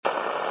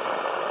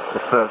The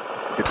first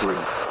degree.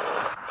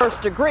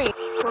 First degree.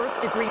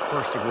 First degree.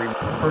 First degree.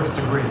 First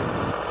degree.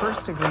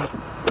 First degree.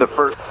 The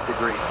first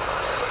degree. You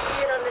see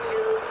it on the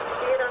news, you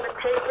see it on the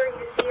paper,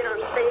 you see it on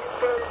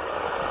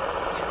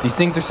Facebook. These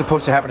things are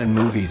supposed to happen in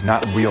movies,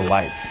 not in real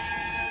life.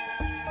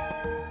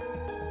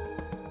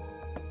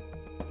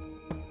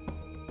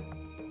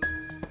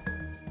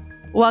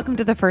 Welcome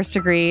to The First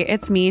Degree.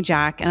 It's me,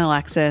 Jack, and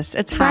Alexis.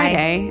 It's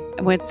Friday.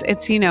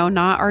 It's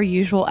not our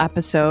usual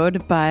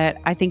episode, but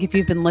I think if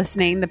you've been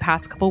listening the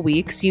past couple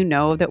weeks, you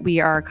know that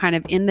we are kind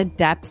of in the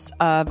depths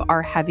of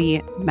our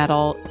heavy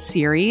metal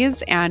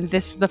series. And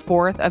this is the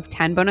fourth of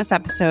 10 bonus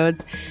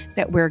episodes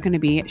that we're going to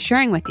be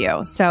sharing with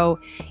you. So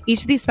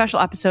each of these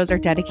special episodes are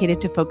dedicated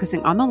to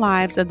focusing on the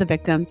lives of the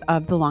victims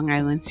of the Long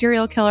Island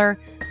serial killer.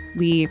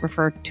 We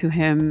refer to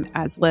him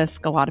as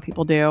LISK. A lot of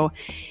people do.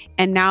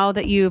 And now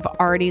that you've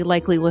already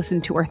likely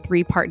listened to our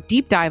 3-part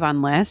deep dive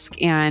on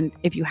LISK, and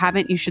if you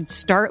haven't, you should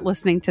start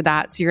listening to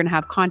that so you're going to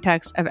have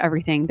context of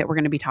everything that we're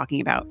going to be talking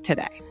about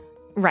today.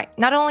 Right.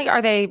 Not only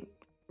are they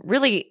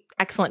really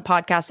excellent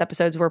podcast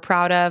episodes we're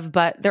proud of,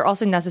 but they're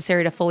also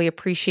necessary to fully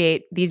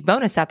appreciate these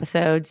bonus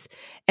episodes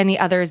and the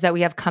others that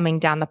we have coming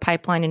down the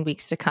pipeline in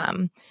weeks to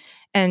come.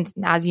 And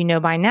as you know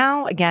by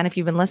now, again, if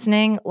you've been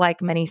listening,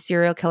 like many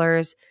serial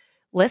killers,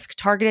 LISK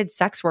targeted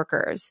sex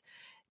workers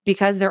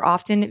because they're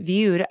often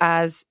viewed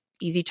as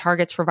easy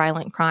targets for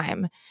violent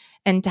crime.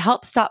 And to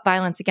help stop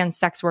violence against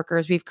sex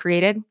workers, we've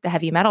created the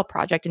Heavy Metal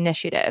Project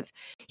Initiative.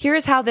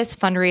 Here's how this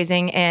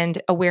fundraising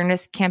and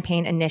awareness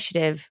campaign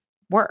initiative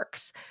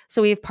works.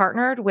 So we've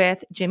partnered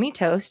with Jimmy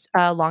Toast,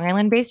 a Long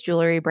Island-based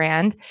jewelry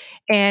brand,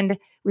 and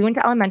we went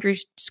to elementary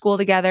school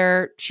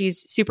together. She's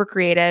super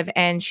creative,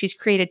 and she's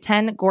created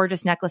 10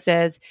 gorgeous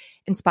necklaces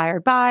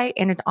inspired by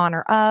and in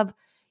honor of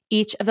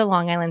each of the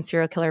Long Island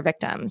serial killer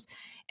victims.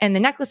 And the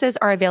necklaces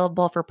are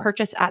available for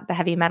purchase at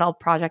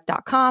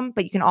theheavymetalproject.com,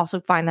 but you can also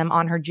find them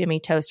on her Jimmy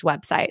Toast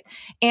website.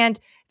 And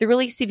the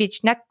release of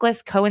each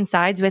necklace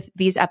coincides with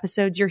these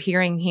episodes you're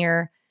hearing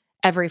here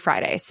every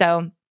Friday.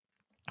 So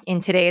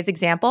in today's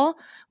example,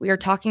 we are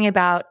talking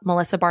about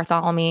Melissa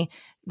Barthelemy.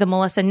 The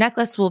Melissa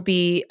necklace will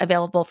be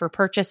available for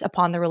purchase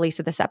upon the release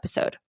of this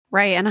episode.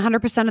 Right. And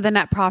 100% of the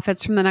net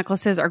profits from the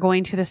necklaces are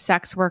going to the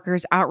Sex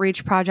Workers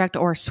Outreach Project,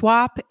 or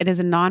SWAP. It is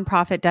a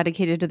nonprofit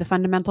dedicated to the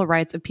fundamental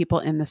rights of people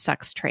in the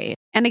sex trade.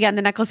 And again,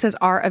 the necklaces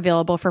are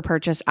available for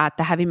purchase at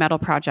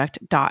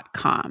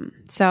theheavymetalproject.com.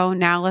 So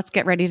now let's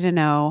get ready to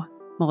know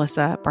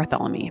Melissa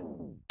Barthelemy.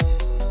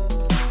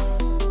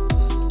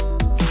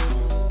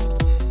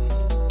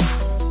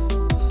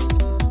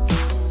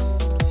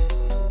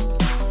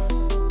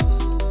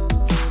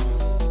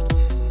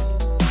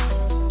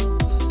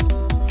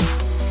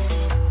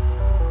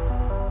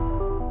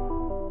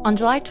 On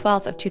July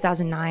 12th of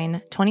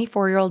 2009,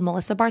 24-year-old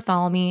Melissa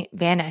Barthelemy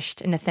vanished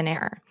into thin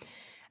air.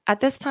 At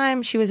this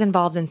time, she was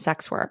involved in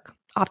sex work,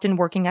 often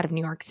working out of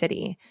New York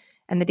City.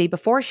 And the day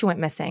before she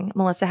went missing,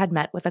 Melissa had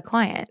met with a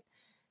client.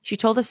 She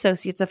told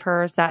associates of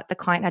hers that the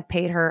client had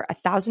paid her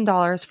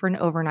 $1,000 for an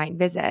overnight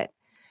visit.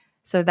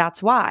 So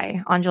that's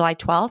why, on July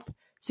 12th,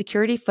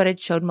 security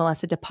footage showed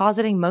Melissa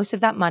depositing most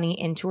of that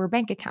money into her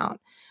bank account,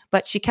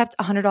 but she kept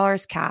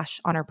 $100 cash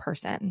on her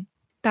person.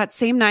 That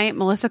same night,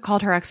 Melissa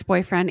called her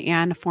ex-boyfriend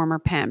and former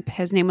pimp.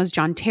 His name was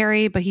John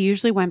Terry, but he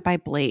usually went by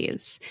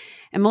Blaze.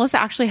 And Melissa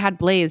actually had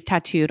Blaze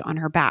tattooed on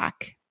her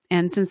back.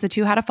 And since the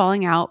two had a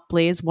falling out,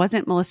 Blaze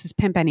wasn't Melissa's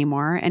pimp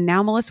anymore, and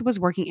now Melissa was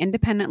working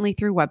independently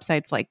through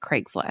websites like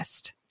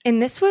Craigslist.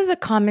 And this was a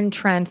common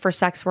trend for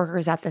sex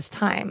workers at this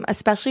time,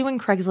 especially when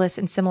Craigslist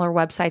and similar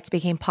websites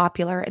became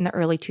popular in the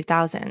early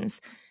 2000s.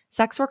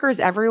 Sex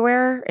workers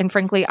everywhere, and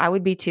frankly, I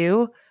would be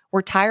too,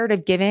 were tired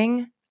of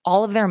giving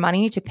all of their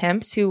money to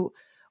pimps who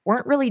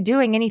weren't really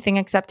doing anything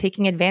except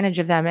taking advantage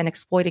of them and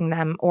exploiting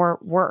them, or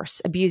worse,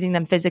 abusing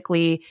them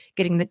physically,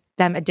 getting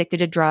them addicted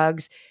to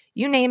drugs.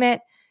 You name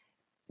it,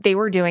 they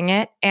were doing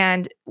it,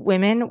 and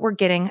women were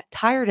getting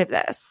tired of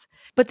this.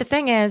 But the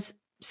thing is,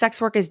 sex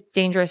work is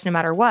dangerous no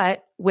matter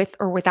what, with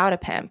or without a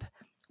pimp,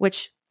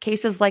 which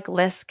cases like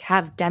LISK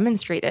have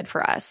demonstrated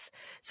for us.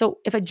 So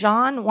if a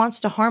John wants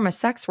to harm a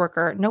sex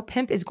worker, no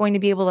pimp is going to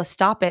be able to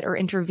stop it or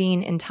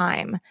intervene in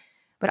time.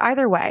 But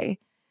either way,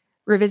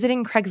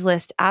 revisiting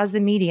Craigslist as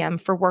the medium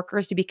for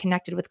workers to be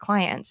connected with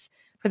clients.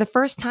 For the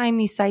first time,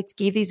 these sites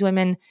gave these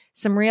women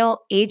some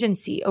real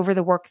agency over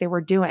the work they were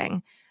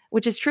doing,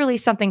 which is truly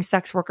something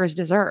sex workers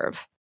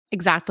deserve.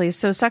 Exactly.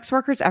 So sex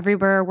workers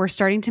everywhere were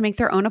starting to make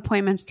their own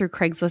appointments through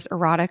Craigslist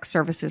erotic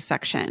services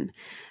section.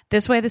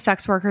 This way, the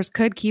sex workers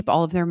could keep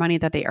all of their money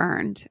that they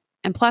earned.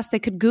 And plus, they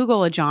could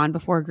Google a John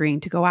before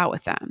agreeing to go out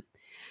with them.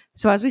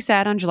 So as we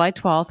said, on July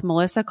 12th,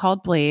 Melissa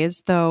called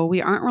Blaze, though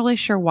we aren't really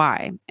sure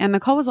why. And the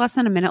call was less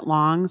than a minute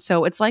long,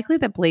 so it's likely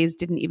that Blaze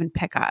didn't even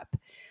pick up.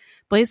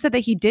 Blaze said that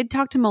he did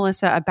talk to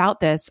Melissa about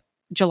this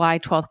July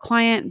 12th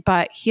client,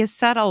 but he has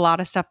said a lot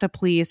of stuff to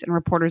police and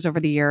reporters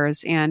over the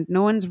years, and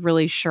no one's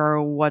really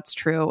sure what's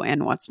true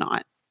and what's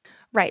not.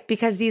 Right,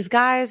 because these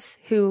guys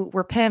who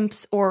were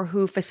pimps or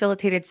who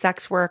facilitated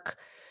sex work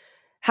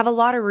have a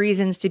lot of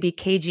reasons to be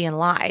cagey and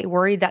lie,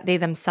 worried that they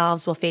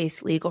themselves will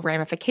face legal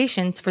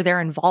ramifications for their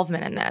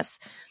involvement in this.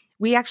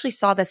 We actually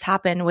saw this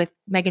happen with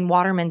Megan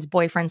Waterman's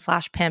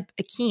boyfriend/pimp,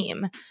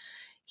 Akeem.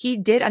 He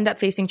did end up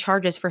facing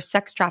charges for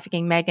sex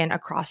trafficking Megan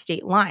across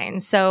state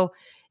lines. So,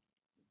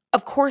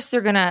 of course, they're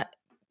going to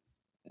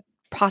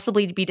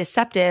possibly be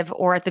deceptive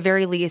or at the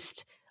very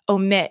least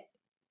omit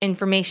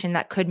information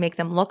that could make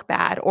them look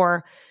bad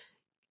or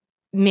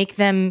make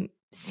them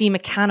seem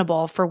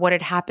accountable for what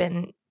had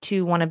happened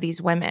to one of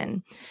these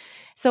women.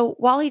 So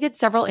while he did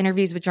several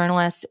interviews with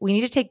journalists, we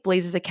need to take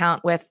Blaze's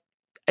account with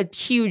a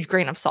huge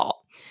grain of salt.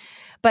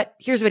 But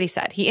here's what he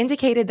said. He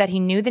indicated that he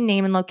knew the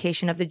name and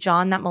location of the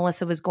John that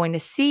Melissa was going to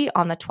see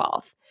on the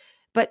 12th.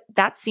 But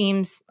that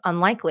seems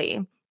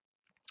unlikely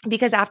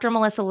because after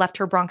Melissa left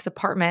her Bronx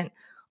apartment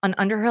on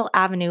Underhill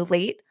Avenue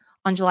late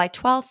on July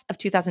 12th of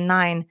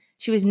 2009,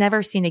 she was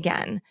never seen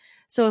again.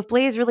 So if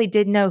Blaze really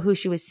did know who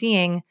she was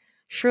seeing,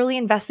 surely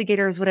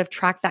investigators would have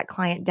tracked that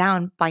client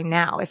down by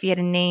now if he had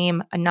a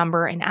name, a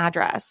number, an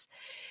address.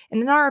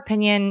 And in our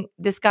opinion,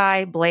 this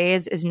guy,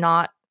 Blaze, is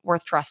not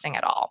worth trusting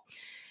at all.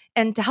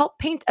 And to help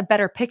paint a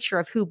better picture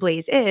of who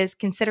Blaze is,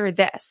 consider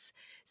this.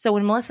 So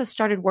when Melissa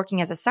started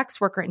working as a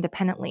sex worker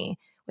independently,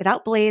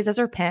 without Blaze as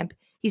her pimp,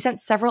 he sent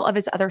several of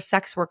his other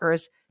sex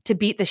workers to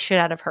beat the shit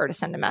out of her to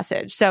send a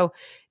message. So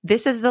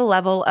this is the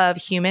level of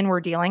human we're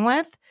dealing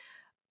with.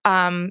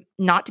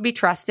 Not to be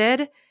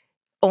trusted,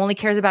 only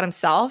cares about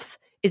himself,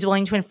 is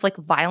willing to inflict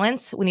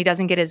violence when he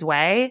doesn't get his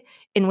way,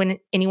 and when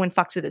anyone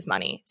fucks with his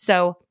money.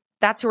 So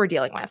that's who we're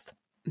dealing with.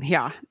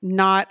 Yeah,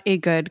 not a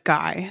good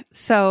guy.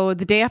 So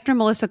the day after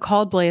Melissa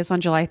called Blaze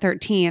on July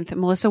 13th,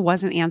 Melissa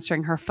wasn't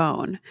answering her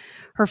phone.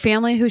 Her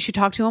family, who she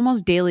talked to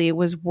almost daily,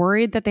 was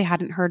worried that they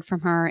hadn't heard from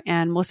her.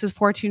 And Melissa's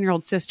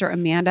 14-year-old sister,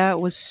 Amanda,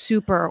 was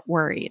super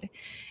worried.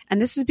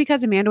 And this is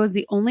because Amanda was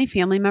the only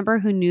family member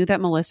who knew that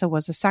Melissa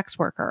was a sex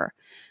worker.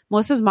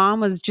 Melissa's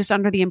mom was just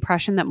under the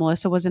impression that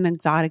Melissa was an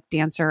exotic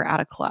dancer at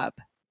a club.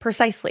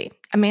 Precisely.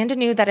 Amanda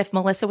knew that if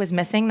Melissa was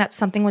missing, that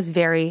something was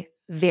very,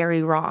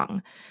 very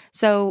wrong.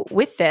 So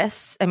with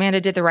this,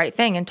 Amanda did the right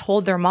thing and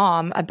told their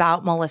mom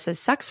about Melissa's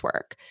sex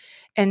work.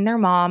 And their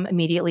mom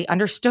immediately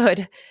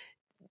understood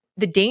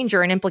the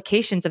danger and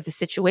implications of the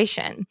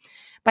situation.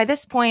 By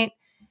this point,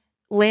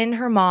 Lynn,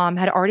 her mom,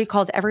 had already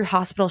called every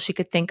hospital she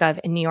could think of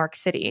in New York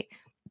City.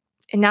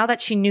 And now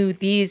that she knew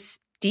these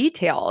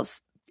details,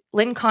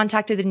 Lynn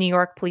contacted the New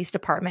York Police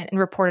Department and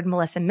reported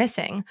Melissa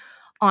missing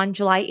on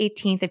July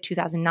 18th of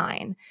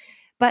 2009.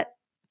 But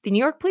the New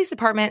York Police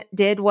Department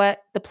did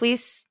what the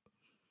police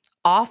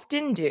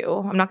often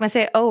do. I'm not going to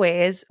say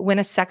always when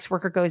a sex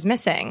worker goes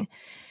missing.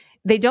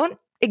 They don't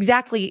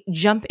exactly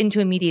jump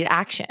into immediate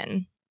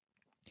action.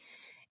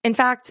 In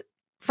fact,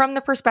 from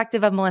the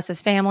perspective of Melissa's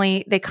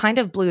family, they kind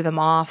of blew them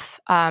off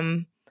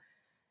and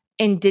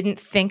didn't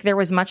think there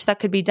was much that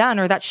could be done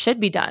or that should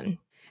be done.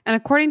 And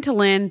according to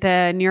Lynn,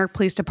 the New York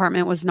Police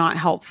Department was not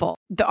helpful.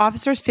 The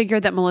officers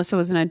figured that Melissa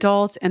was an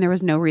adult and there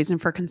was no reason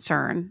for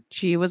concern.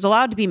 She was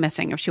allowed to be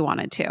missing if she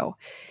wanted to.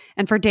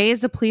 And for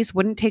days, the police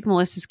wouldn't take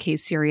Melissa's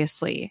case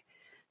seriously.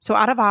 So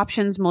out of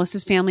options,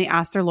 Melissa's family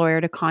asked their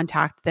lawyer to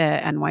contact the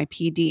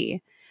NYPD.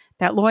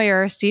 That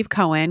lawyer, Steve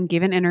Cohen,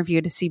 gave an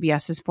interview to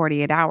CBS's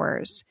 48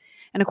 Hours.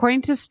 And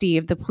according to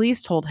Steve, the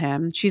police told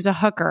him, she's a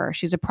hooker,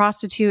 she's a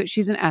prostitute,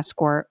 she's an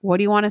escort. What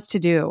do you want us to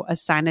do?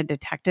 Assign a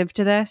detective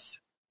to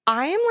this?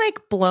 I am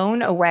like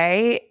blown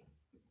away.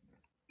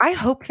 I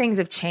hope things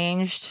have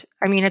changed.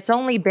 I mean, it's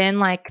only been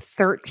like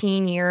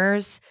 13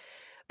 years,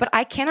 but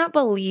I cannot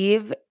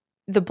believe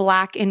the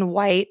black and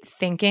white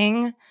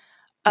thinking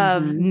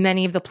of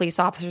many of the police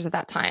officers at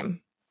that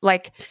time.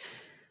 Like,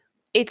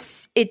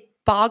 it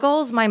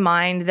boggles my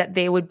mind that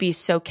they would be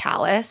so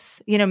callous.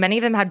 You know, many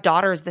of them had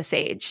daughters this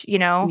age, you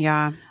know?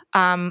 Yeah.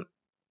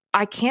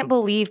 I can't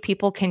believe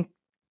people can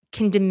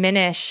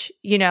diminish,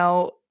 you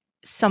know,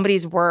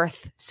 somebody's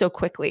worth so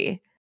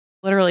quickly.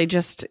 Literally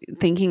just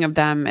thinking of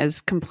them as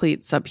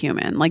complete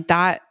subhuman. Like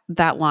that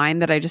line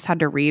that I just had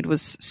to read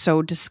was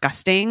so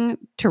disgusting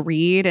to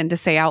read and to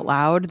say out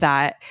loud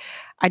that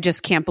I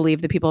just can't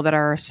believe the people that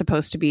are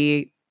supposed to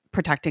be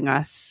protecting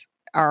us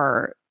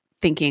are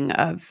thinking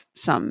of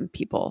some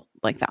people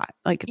like that.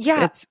 Like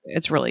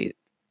it's really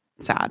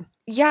sad.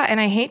 Yeah, and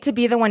I hate to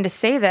be the one to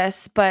say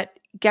this, but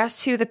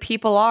guess who the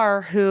people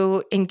are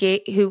who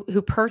engage,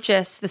 who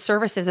purchase the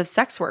services of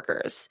sex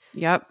workers?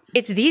 Yep.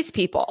 It's these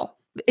people.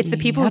 It's the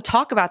people who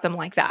talk about them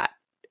like that.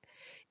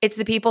 It's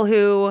the people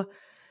who,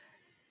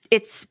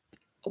 it's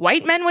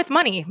white men with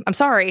money. I'm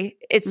sorry.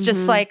 It's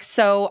just like,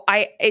 so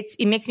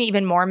it makes me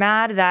even more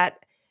mad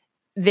that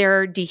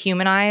they're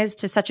dehumanized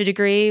to such a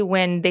degree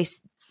when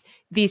these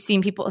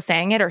same people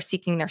saying it are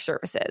seeking their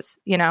services,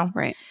 you know?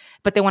 Right.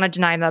 But they want to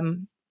deny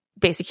them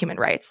basic human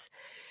rights.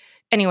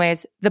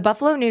 Anyways, the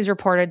Buffalo News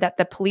reported that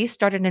the police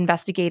started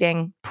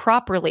investigating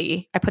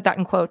properly, I put that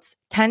in quotes,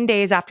 10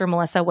 days after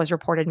Melissa was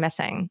reported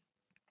missing.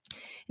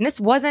 And this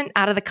wasn't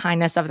out of the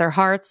kindness of their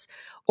hearts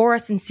or a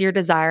sincere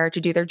desire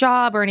to do their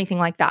job or anything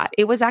like that.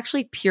 It was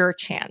actually pure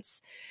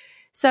chance.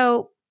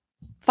 So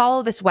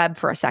follow this web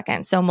for a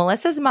second. So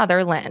Melissa's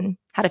mother, Lynn,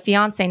 had a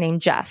fiance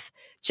named Jeff.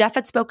 Jeff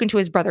had spoken to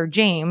his brother,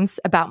 James,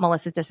 about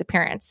Melissa's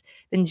disappearance.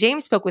 Then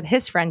James spoke with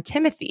his friend,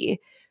 Timothy,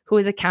 who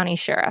is a county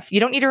sheriff. You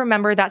don't need to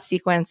remember that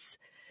sequence,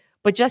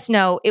 but just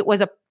know it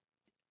was a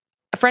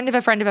friend of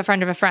a friend of a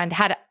friend of a friend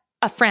had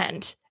a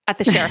friend at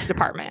the sheriff's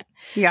department.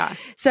 Yeah.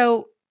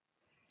 So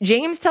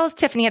James tells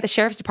Tiffany at the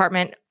sheriff's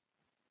department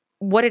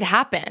what had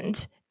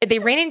happened. They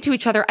ran into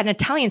each other at an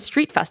Italian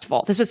street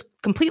festival. This was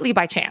completely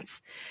by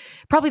chance.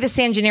 Probably the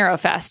San Gennaro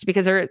Fest,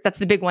 because that's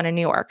the big one in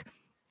New York.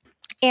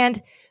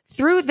 And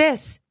through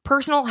this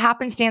personal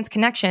happenstance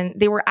connection,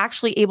 they were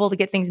actually able to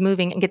get things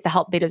moving and get the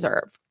help they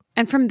deserve.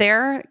 And from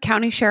there,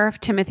 County Sheriff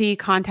Timothy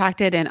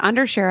contacted an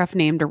undersheriff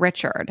named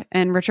Richard.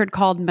 And Richard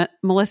called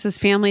Melissa's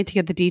family to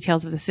get the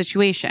details of the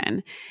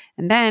situation.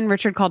 And then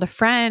Richard called a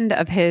friend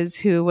of his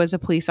who was a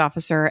police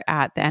officer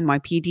at the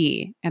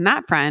NYPD. And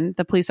that friend,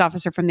 the police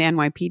officer from the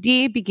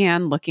NYPD,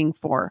 began looking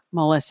for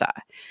Melissa.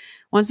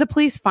 Once the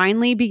police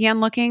finally began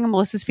looking,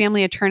 Melissa's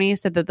family attorney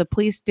said that the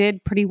police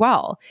did pretty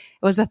well.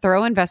 It was a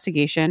thorough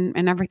investigation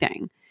and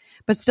everything.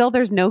 But still,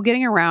 there's no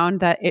getting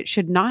around that it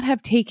should not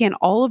have taken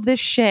all of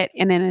this shit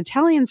in an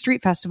Italian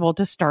street festival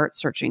to start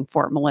searching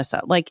for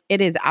Melissa. Like,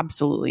 it is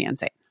absolutely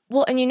insane.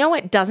 Well, and you know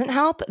what doesn't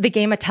help? The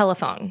game of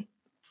telephone.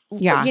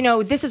 Yeah. You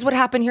know, this is what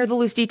happened. Here are the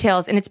loose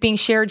details. And it's being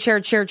shared.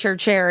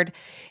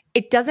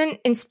 It doesn't,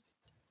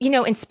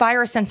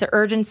 inspire a sense of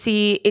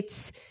urgency.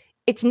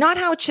 It's not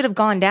how it should have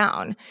gone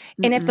down.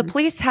 Mm-mm. And if the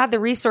police had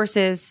the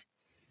resources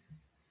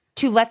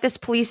to let this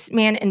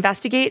policeman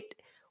investigate,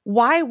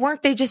 why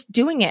weren't they just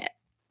doing it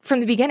from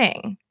the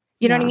beginning?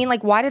 You know what I mean?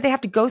 Like, why did they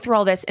have to go through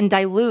all this and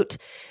dilute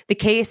the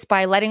case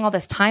by letting all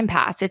this time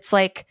pass? It's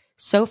like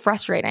so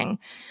frustrating.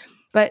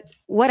 But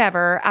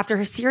whatever, after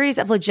a series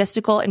of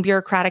logistical and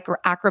bureaucratic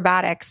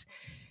acrobatics,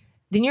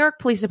 the New York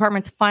Police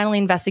Department's finally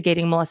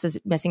investigating Melissa's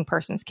missing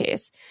persons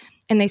case.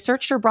 And they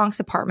searched her Bronx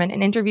apartment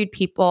and interviewed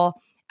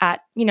people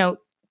at,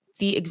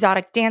 the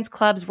exotic dance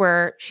clubs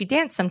where she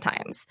danced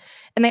sometimes.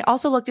 And they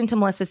also looked into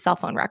Melissa's cell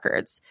phone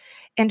records.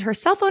 And her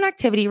cell phone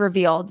activity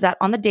revealed that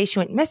on the day she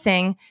went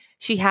missing,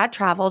 she had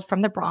traveled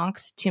from the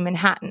Bronx to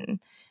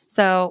Manhattan.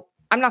 So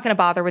I'm not going to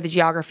bother with the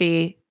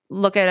geography.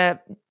 Look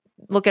at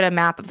a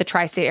map of the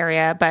tri-state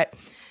area. But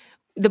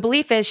the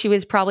belief is she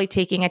was probably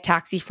taking a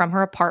taxi from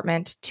her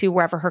apartment to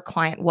wherever her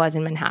client was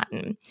in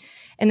Manhattan.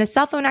 And the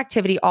cell phone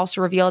activity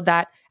also revealed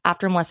that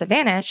after Melissa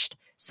vanished,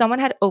 someone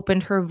had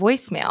opened her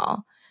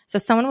voicemail. So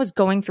someone was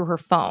going through her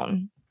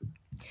phone.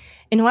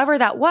 And whoever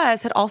that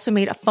was had also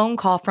made a phone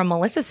call from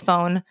Melissa's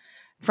phone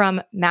from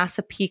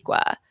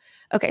Massapequa.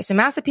 Okay, so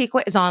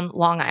Massapequa is on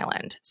Long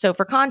Island. So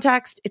for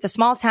context, it's a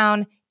small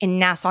town in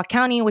Nassau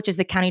County, which is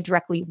the county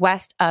directly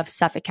west of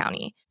Suffolk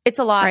County. It's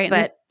a lot, right,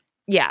 but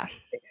yeah.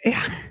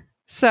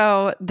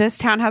 So this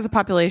town has a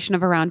population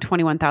of around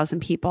 21,000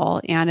 people,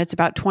 and it's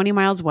about 20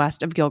 miles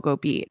west of Gilgo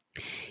Beach.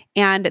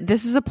 And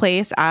this is a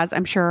place, as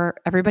I'm sure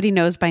everybody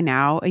knows by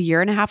now, a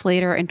year and a half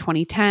later in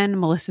 2010,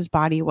 Melissa's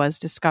body was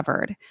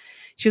discovered.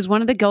 She was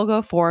one of the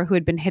Gilgo Four who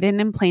had been hidden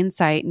in plain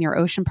sight near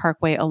Ocean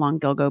Parkway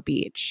along Gilgo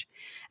Beach.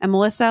 And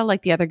Melissa,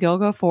 like the other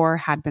Gilgo Four,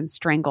 had been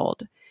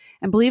strangled.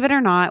 And believe it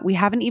or not, we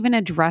haven't even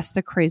addressed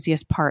the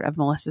craziest part of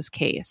Melissa's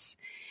case.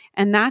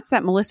 And that's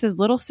that Melissa's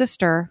little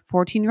sister,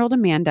 14-year-old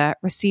Amanda,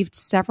 received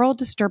several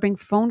disturbing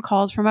phone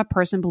calls from a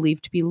person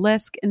believed to be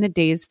LISK in the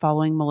days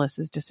following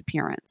Melissa's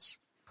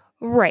disappearance.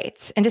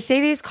 Right. And to say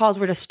these calls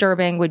were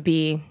disturbing would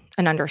be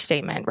an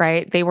understatement,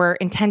 right? They were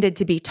intended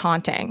to be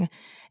taunting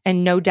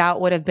and no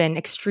doubt would have been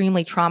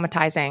extremely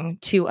traumatizing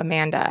to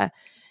Amanda.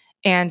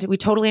 And we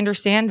totally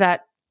understand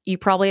that you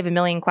probably have a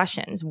million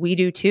questions. We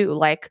do too.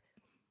 Like,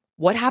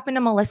 what happened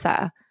to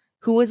Melissa?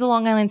 Who was the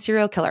Long Island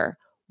serial killer?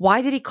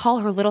 Why did he call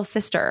her little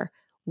sister?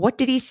 What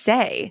did he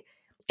say?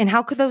 And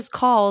how could those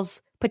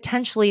calls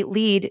potentially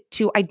lead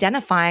to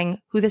identifying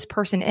who this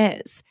person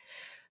is?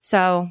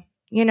 So,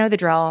 you know the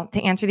drill.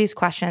 To answer these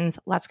questions,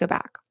 let's go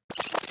back.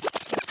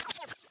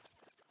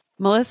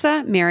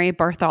 Melissa Mary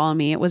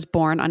Barthelemy was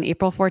born on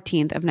April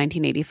 14th of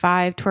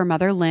 1985 to her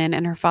mother Lynn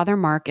and her father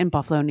Mark in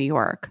Buffalo, New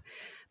York.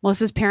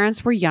 Melissa's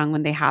parents were young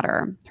when they had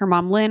her. Her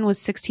mom Lynn was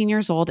 16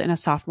 years old and a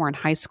sophomore in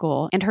high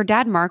school, and her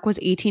dad Mark was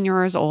 18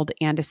 years old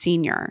and a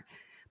senior.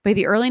 By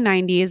the early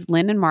 90s,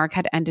 Lynn and Mark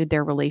had ended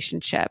their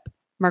relationship.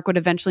 Mark would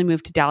eventually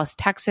move to Dallas,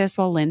 Texas,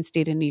 while Lynn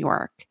stayed in New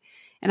York.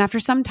 And after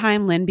some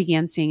time, Lynn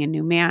began seeing a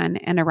new man,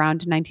 and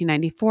around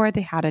 1994,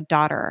 they had a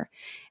daughter.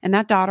 And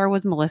that daughter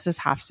was Melissa's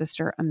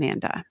half-sister,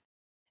 Amanda.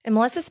 And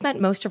Melissa spent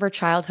most of her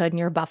childhood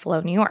near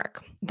Buffalo, New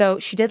York, though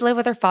she did live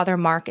with her father,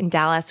 Mark, in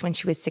Dallas when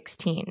she was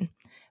 16.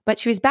 But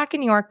she was back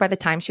in New York by the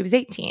time she was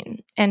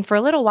 18. And for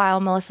a little while,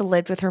 Melissa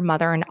lived with her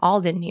mother in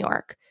Alden, New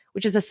York,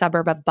 which is a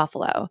suburb of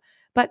Buffalo.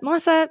 But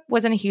Melissa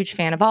wasn't a huge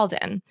fan of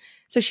Alden,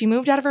 so she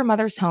moved out of her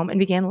mother's home and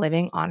began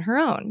living on her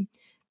own.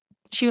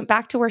 She went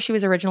back to where she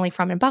was originally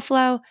from in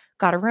Buffalo,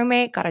 got a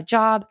roommate, got a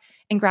job,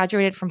 and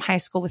graduated from high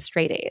school with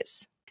straight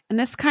A's. And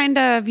this kind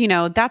of,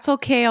 that's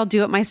okay, I'll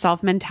do it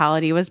myself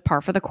mentality was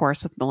par for the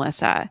course with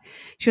Melissa.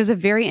 She was a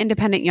very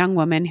independent young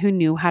woman who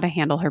knew how to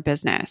handle her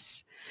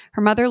business.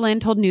 Her mother, Lynn,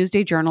 told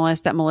Newsday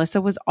journalists that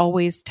Melissa was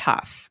always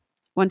tough.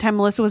 One time,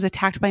 Melissa was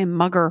attacked by a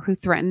mugger who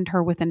threatened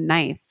her with a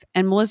knife.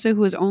 And Melissa,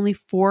 who was only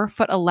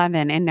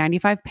 4'11" and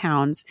 95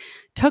 pounds,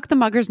 took the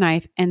mugger's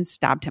knife and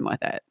stabbed him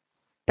with it.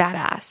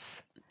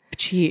 Badass.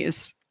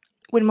 Jeez.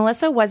 When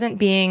Melissa wasn't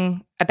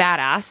being a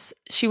badass,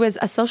 she was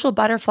a social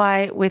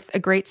butterfly with a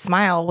great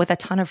smile with a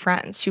ton of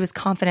friends. She was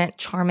confident,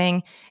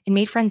 charming, and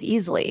made friends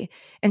easily.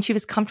 And she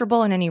was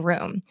comfortable in any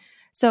room.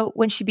 So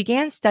when she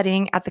began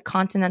studying at the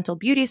Continental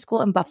Beauty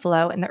School in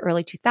Buffalo in the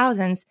early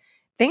 2000s,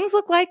 things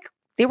looked like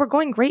they were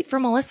going great for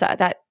Melissa,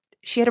 that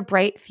she had a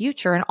bright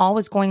future and all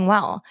was going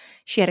well.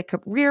 She had a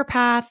career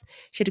path,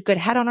 she had a good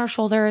head on her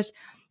shoulders,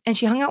 and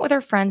she hung out with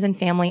her friends and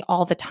family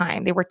all the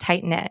time. They were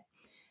tight-knit.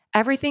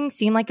 Everything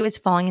seemed like it was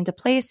falling into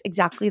place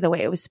exactly the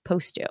way it was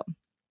supposed to.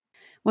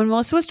 When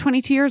Melissa was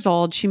 22 years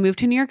old, she moved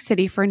to New York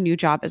City for a new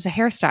job as a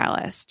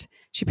hairstylist.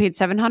 She paid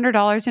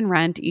 $700 in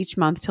rent each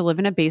month to live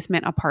in a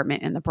basement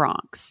apartment in the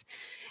Bronx.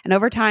 And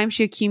over time,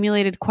 she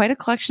accumulated quite a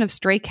collection of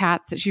stray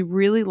cats that she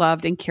really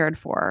loved and cared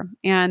for.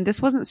 And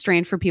this wasn't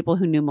strange for people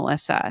who knew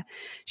Melissa.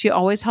 She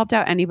always helped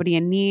out anybody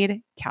in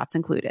need, cats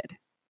included.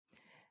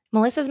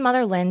 Melissa's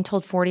mother, Lynn,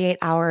 told 48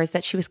 Hours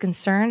that she was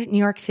concerned New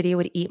York City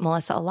would eat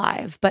Melissa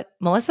alive, but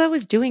Melissa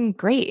was doing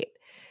great.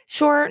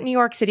 Sure, New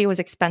York City was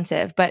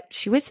expensive, but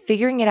she was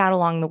figuring it out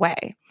along the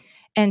way.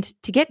 And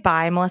to get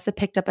by, Melissa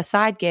picked up a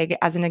side gig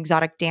as an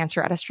exotic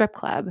dancer at a strip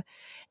club.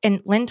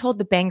 And Lynn told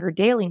the Bangor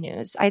Daily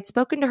News, I had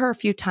spoken to her a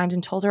few times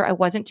and told her I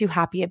wasn't too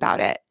happy about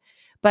it,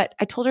 but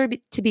I told her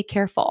to be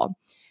careful.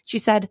 She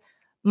said,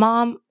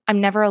 Mom,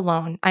 I'm never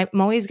alone. I'm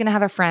always going to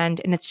have a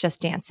friend, and it's just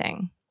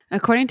dancing.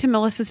 According to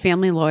Melissa's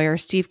family lawyer,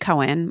 Steve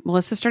Cohen,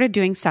 Melissa started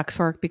doing sex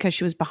work because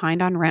she was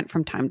behind on rent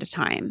from time to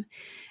time.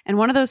 And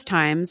one of those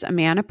times, a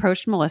man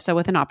approached Melissa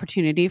with an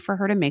opportunity for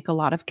her to make a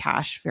lot of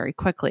cash very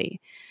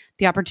quickly.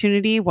 The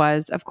opportunity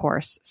was, of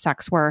course,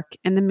 sex work,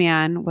 and the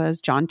man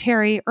was John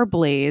Terry, or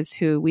Blaze,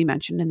 who we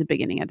mentioned in the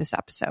beginning of this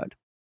episode.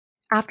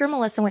 After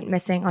Melissa went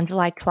missing on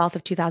July 12th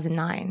of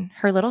 2009,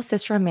 her little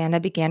sister Amanda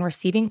began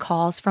receiving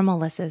calls from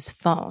Melissa's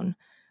phone.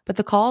 But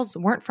the calls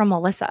weren't from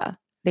Melissa.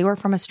 They were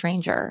from a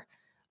stranger.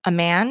 A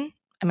man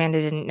Amanda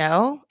didn't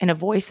know, and a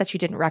voice that she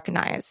didn't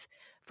recognize.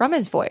 From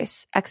his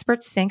voice,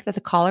 experts think that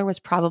the caller was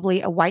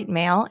probably a white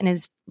male in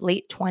his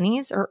late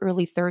 20s or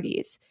early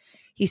 30s.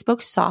 He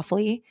spoke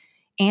softly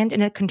and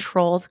in a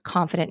controlled,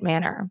 confident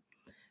manner.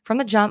 From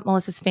the jump,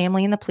 Melissa's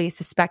family and the police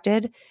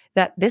suspected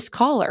that this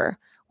caller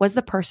was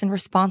the person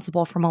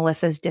responsible for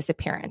Melissa's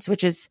disappearance,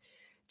 which is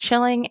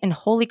chilling. And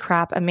holy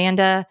crap,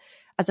 Amanda,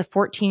 as a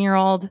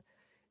 14-year-old,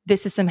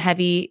 this is some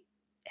heavy,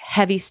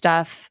 heavy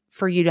stuff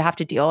for you to have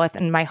to deal with.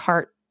 And my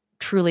heart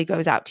truly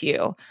goes out to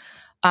you.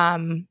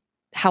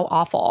 How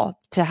awful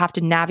to have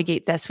to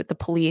navigate this with the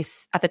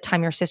police at the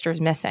time your sister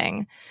is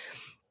missing.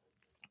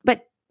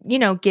 But, you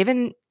know,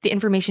 given the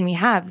information we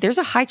have, there's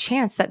a high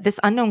chance that this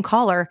unknown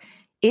caller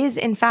is,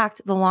 in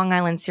fact, the Long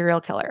Island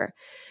serial killer.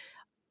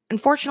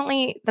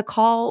 Unfortunately, the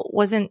call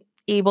wasn't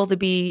able to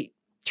be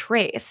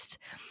traced,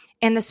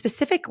 and the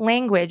specific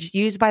language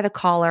used by the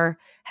caller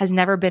has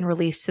never been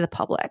released to the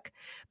public.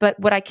 But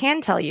what I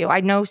can tell you, I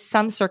know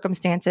some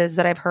circumstances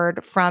that I've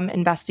heard from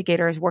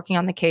investigators working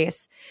on the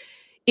case.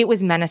 It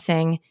was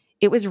menacing,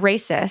 it was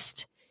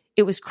racist,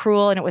 it was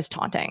cruel, and it was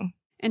taunting.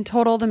 In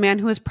total, the man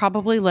who was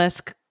probably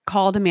LISK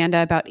called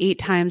Amanda about 8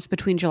 times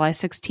between July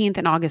 16th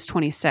and August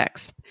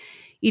 26th.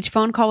 Each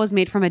phone call was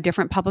made from a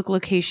different public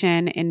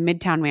location in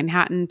Midtown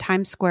Manhattan,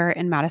 Times Square,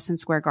 and Madison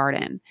Square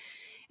Garden.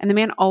 And the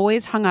man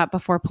always hung up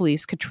before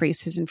police could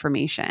trace his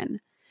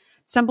information.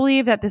 Some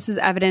believe that this is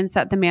evidence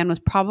that the man was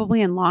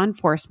probably in law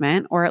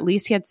enforcement, or at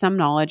least he had some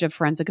knowledge of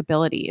forensic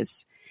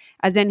abilities.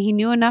 As in, he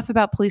knew enough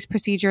about police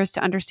procedures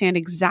to understand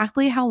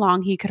exactly how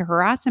long he could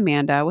harass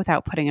Amanda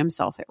without putting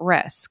himself at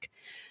risk.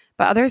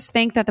 But others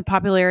think that the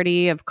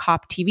popularity of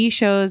cop TV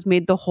shows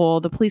made the whole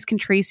 "the police can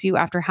trace you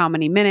after how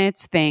many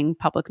minutes" thing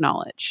public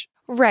knowledge.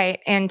 Right.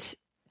 And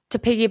to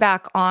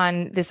piggyback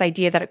on this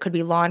idea that it could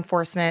be law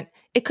enforcement,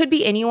 it could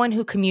be anyone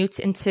who commutes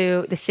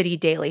into the city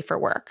daily for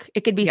work.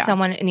 It could be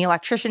someone in the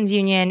electricians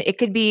union. It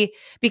could be,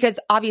 because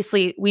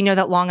obviously we know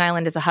that Long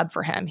Island is a hub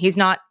for him. He's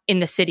not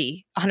in the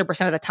city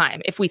 100% of the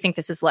time, if we think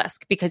this is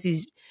LISK, because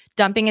he's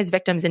dumping his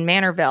victims in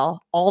Manorville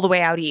all the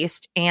way out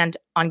east and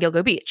on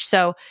Gilgo Beach.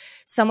 So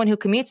someone who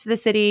commutes to the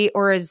city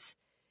or is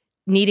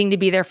needing to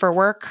be there for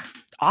work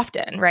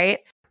often, right?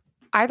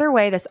 Either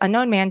way, this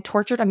unknown man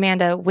tortured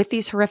Amanda with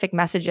these horrific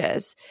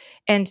messages.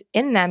 And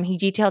in them, he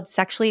detailed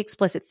sexually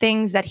explicit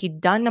things that he'd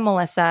done to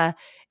Melissa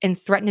and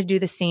threatened to do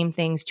the same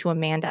things to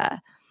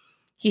Amanda.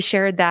 He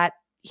shared that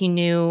he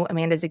knew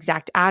Amanda's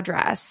exact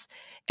address,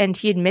 and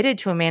he admitted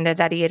to Amanda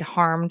that he had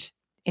harmed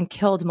and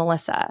killed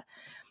Melissa.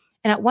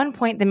 And at one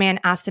point, the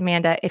man asked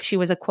Amanda if she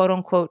was a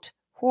quote-unquote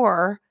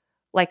whore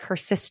like her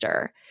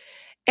sister.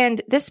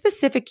 And this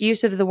specific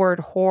use of the word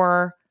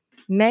whore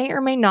may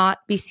or may not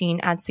be seen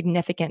as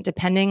significant,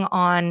 depending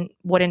on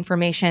what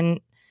information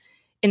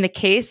in the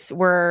case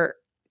we're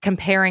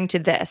comparing to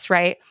this,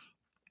 right?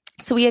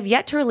 So we have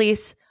yet to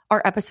release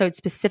our episode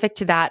specific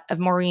to that of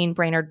Maureen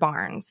Brainerd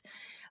Barnes.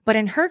 But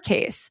in her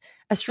case,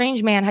 a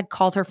strange man had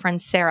called her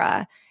friend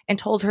Sarah and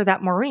told her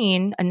that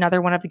Maureen,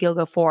 another one of the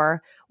Gilgo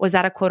Four, was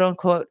at a quote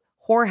unquote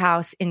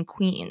whorehouse in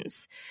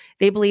Queens.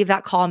 They believe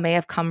that call may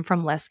have come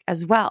from LISK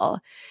as well.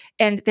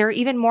 And there are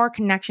even more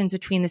connections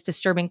between this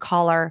disturbing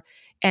caller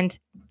and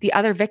the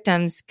other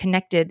victims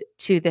connected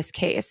to this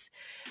case.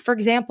 For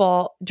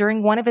example,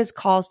 during one of his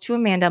calls to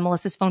Amanda,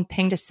 Melissa's phone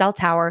pinged a cell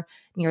tower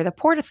near the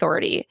Port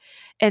Authority.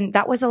 And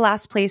that was the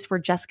last place where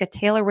Jessica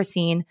Taylor was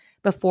seen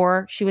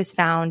before she was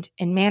found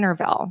in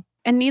Manorville.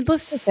 And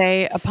needless to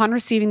say, upon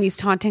receiving these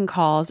taunting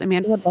calls,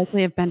 Amanda would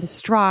likely have been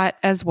distraught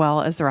as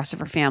well as the rest of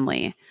her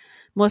family.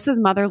 Melissa's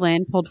mother,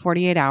 Lynn, told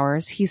 48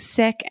 Hours, he's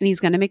sick and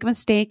he's going to make a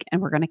mistake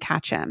and we're going to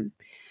catch him.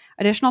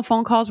 Additional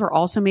phone calls were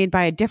also made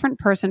by a different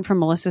person from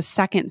Melissa's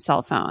second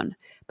cell phone,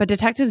 but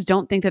detectives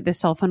don't think that this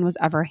cell phone was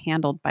ever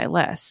handled by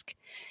LISK.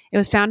 It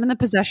was found in the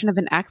possession of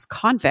an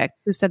ex-convict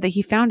who said that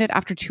he found it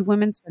after two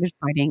women started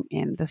fighting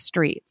in the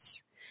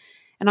streets.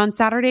 And on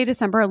Saturday,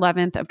 December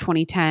 11th of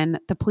 2010,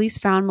 the police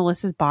found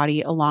Melissa's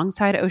body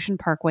alongside Ocean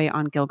Parkway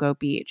on Gilgo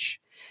Beach.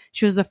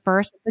 She was the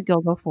first of the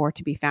Gilgo Four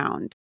to be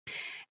found.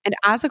 And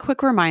as a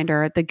quick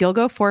reminder, the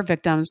Gilgo Four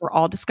victims were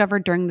all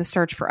discovered during the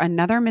search for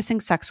another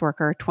missing sex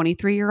worker,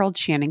 23-year-old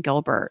Shannon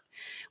Gilbert.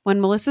 When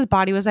Melissa's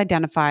body was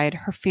identified,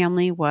 her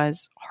family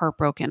was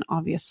heartbroken,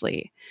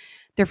 obviously.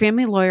 Their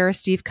family lawyer,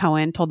 Steve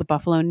Cohen, told the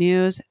Buffalo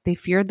News they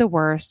feared the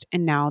worst,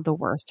 and now the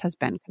worst has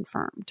been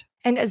confirmed.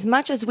 And as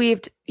much as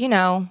we've,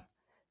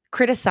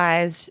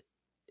 criticized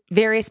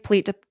various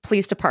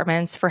police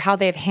departments for how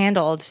they've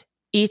handled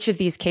each of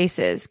these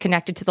cases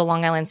connected to the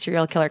Long Island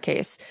serial killer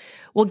case,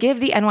 we'll give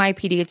the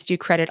NYPD its due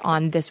credit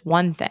on this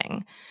one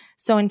thing.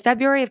 So in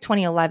February of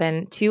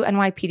 2011, two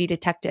NYPD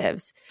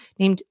detectives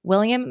named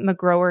William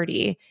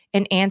McGroarty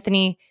and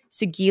Anthony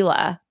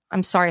Seguila,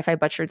 I'm sorry if I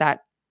butchered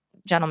that,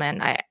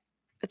 gentlemen,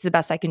 it's the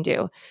best I can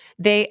do.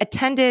 They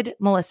attended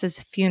Melissa's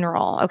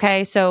funeral,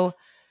 okay? So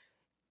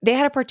they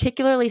had a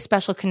particularly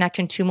special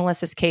connection to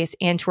Melissa's case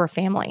and to her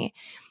family.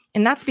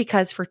 And that's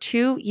because for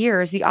 2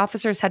 years, the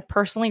officers had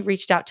personally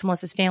reached out to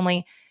Melissa's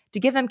family to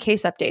give them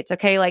case updates,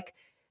 okay? Like,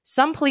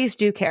 some police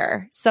do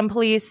care. Some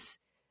police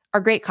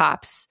are great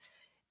cops.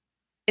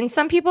 And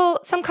some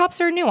cops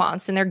are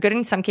nuanced and they're good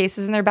in some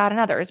cases and they're bad in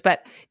others.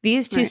 But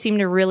these two seem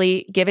to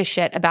really give a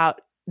shit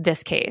about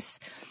this case.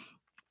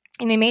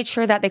 And they made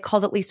sure that they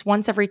called at least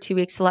once every 2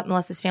 weeks to let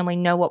Melissa's family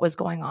know what was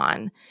going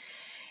on.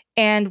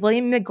 And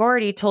William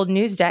McGroarty told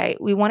Newsday,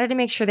 we wanted to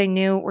make sure they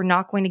knew we're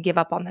not going to give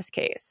up on this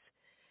case.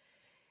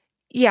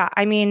 Yeah,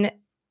 I mean,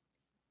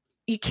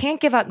 you can't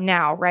give up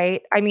now,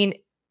 right? I mean,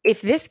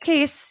 if this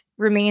case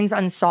remains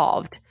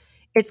unsolved,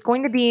 it's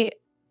going to be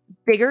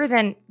bigger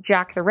than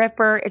Jack the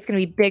Ripper. It's going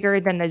to be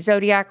bigger than the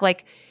Zodiac.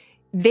 Like,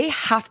 they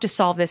have to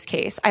solve this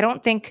case. I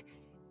don't think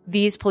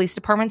these police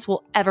departments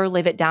will ever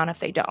live it down if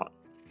they don't.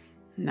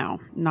 No,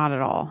 not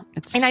at all.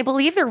 And I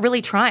believe they're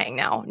really trying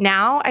now.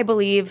 Now I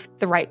believe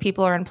the right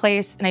people are in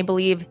place and I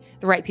believe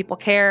the right people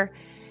care.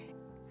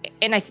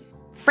 And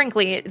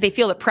frankly, they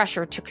feel the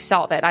pressure to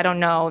solve it. I don't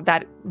know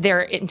that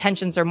their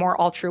intentions are more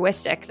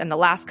altruistic than the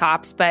last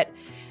cops, but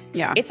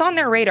yeah, it's on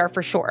their radar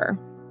for sure.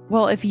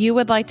 Well, if you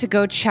would like to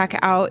go check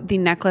out the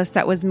necklace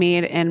that was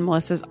made in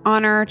Melissa's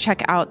honor,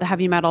 check out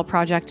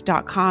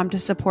theheavymetalproject.com to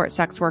support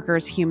sex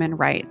workers' human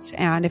rights.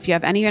 And if you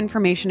have any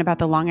information about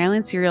the Long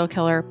Island serial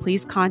killer,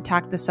 please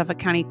contact the Suffolk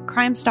County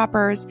Crime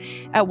Stoppers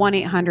at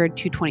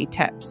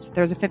 1-800-220-TIPS.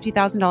 There's a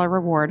 $50,000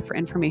 reward for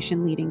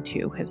information leading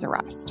to his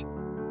arrest.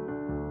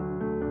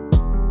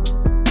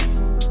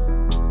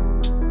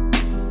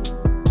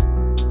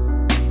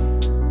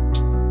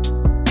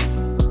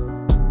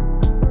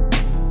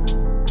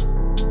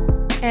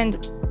 And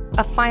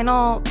a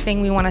final thing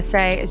we want to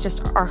say is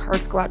just our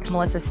hearts go out to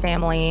Melissa's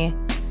family,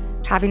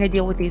 having to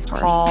deal with these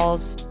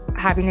calls,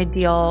 having to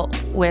deal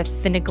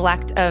with the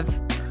neglect of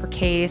her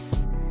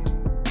case.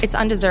 It's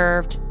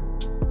undeserved,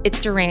 it's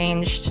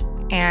deranged,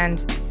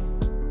 and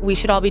we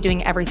should all be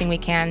doing everything we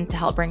can to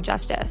help bring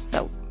justice.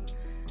 So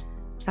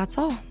that's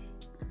all.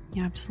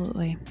 Yeah,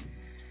 absolutely.